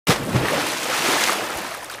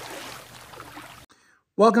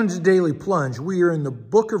Welcome to Daily Plunge. We are in the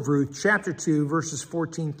book of Ruth, chapter 2, verses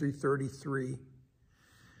 14 through 33.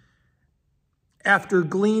 After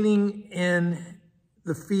gleaning in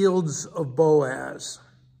the fields of Boaz,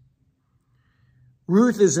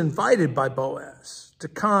 Ruth is invited by Boaz to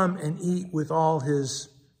come and eat with all his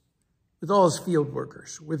field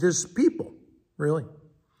workers, with his people, really.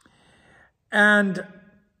 And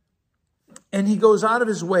he goes out of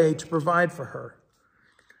his way to provide for her.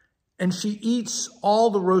 And she eats all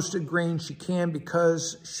the roasted grain she can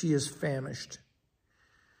because she is famished.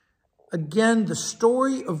 Again, the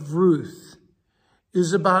story of Ruth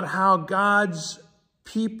is about how God's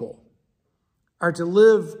people are to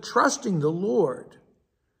live trusting the Lord,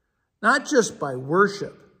 not just by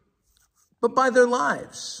worship, but by their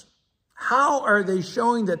lives. How are they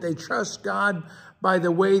showing that they trust God? By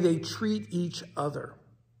the way they treat each other.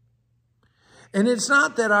 And it's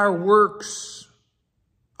not that our works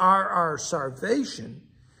are our salvation.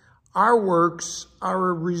 Our works are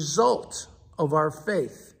a result of our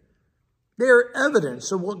faith. They are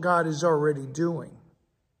evidence of what God is already doing.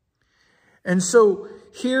 And so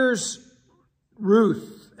here's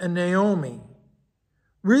Ruth and Naomi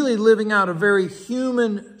really living out a very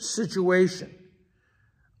human situation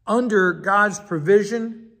under God's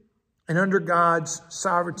provision and under God's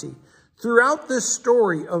sovereignty. Throughout this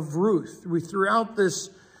story of Ruth, throughout this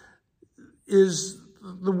is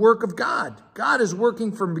the work of God. God is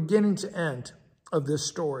working from beginning to end of this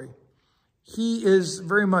story. He is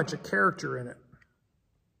very much a character in it,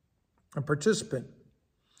 a participant.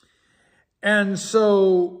 And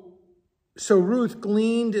so Ruth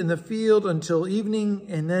gleaned in the field until evening,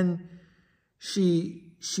 and then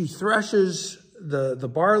she threshes the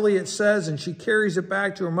barley, it says, and she carries it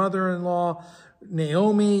back to her mother-in-law,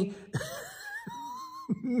 Naomi,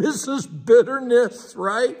 Mrs. Bitterness,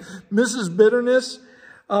 right? Mrs. Bitterness,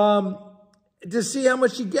 to see how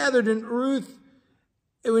much she gathered. And Ruth,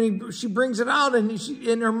 she brings it out,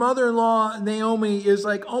 and her mother-in-law, Naomi, is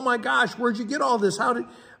like, oh my gosh, where'd you get all this?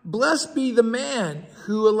 Blessed be the man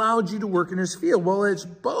who allowed you to work in his field. Well, it's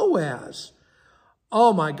Boaz.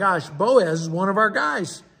 Oh my gosh, Boaz is one of our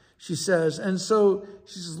guys, she says. And so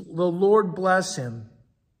she says, the Lord bless him.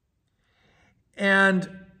 And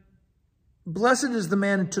blessed is the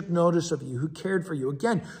man who took notice of you, who cared for you.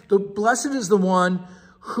 Again, blessed is the one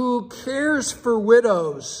who cares for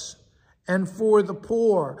widows and for the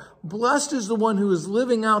poor. Blessed is the one who is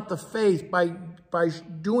living out the faith by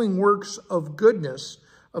doing works of goodness,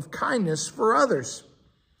 of kindness for others.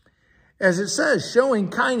 As it says, showing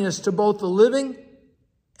kindness to both the living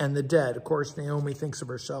and the dead. Of course, Naomi thinks of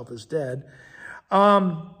herself as dead.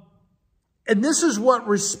 And this is what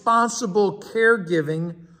responsible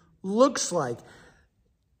caregiving looks like.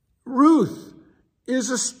 Ruth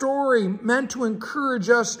is a story meant to encourage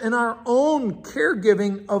us in our own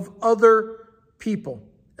caregiving of other people,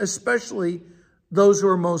 especially those who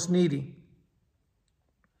are most needy.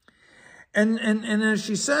 And as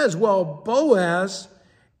she says, well, Boaz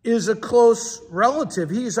is a close relative.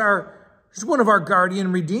 He's one of our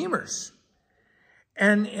guardian redeemers.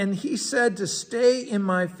 And he said to stay in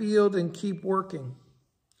my field and keep working.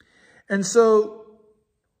 And so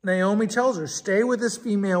Naomi tells her, stay with his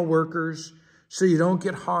female workers so you don't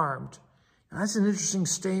get harmed. Now, that's an interesting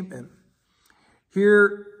statement.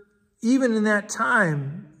 Here, even in that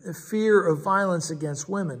time, the fear of violence against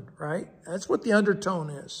women, right? That's what the undertone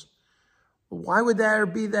is. But why would there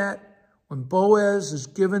be that when Boaz is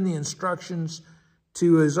given the instructions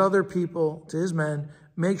to his other people, to his men,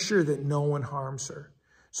 make sure that no one harms her?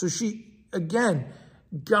 So again,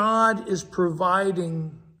 God is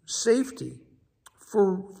providing safety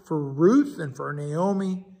for Ruth and for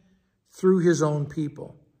Naomi through his own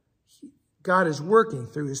people. God is working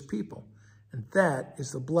through his people. And that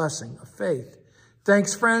is the blessing of faith.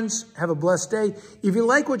 Thanks, friends. Have a blessed day. If you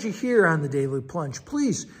like what you hear on the Daily Plunge,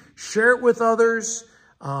 please share it with others.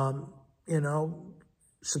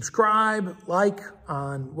 Subscribe, like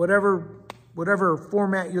on whatever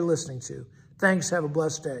format you're listening to. Thanks. Have a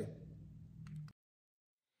blessed day.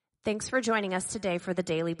 Thanks for joining us today for the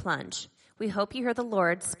Daily Plunge. We hope you hear the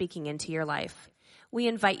Lord speaking into your life. We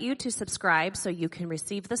invite you to subscribe so you can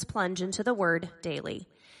receive this plunge into the Word daily.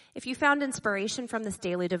 If you found inspiration from this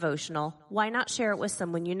daily devotional, why not share it with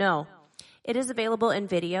someone you know? It is available in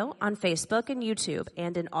video on Facebook and YouTube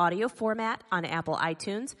and in audio format on Apple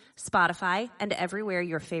iTunes, Spotify, and everywhere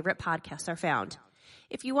your favorite podcasts are found.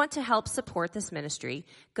 If you want to help support this ministry,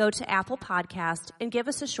 go to Apple Podcast and give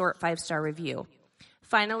us a short 5-star review.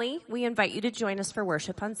 Finally, we invite you to join us for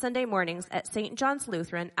worship on Sunday mornings at St. John's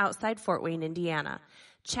Lutheran outside Fort Wayne, Indiana.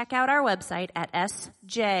 Check out our website at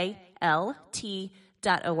sjlt.org.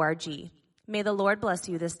 May the Lord bless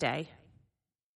you this day.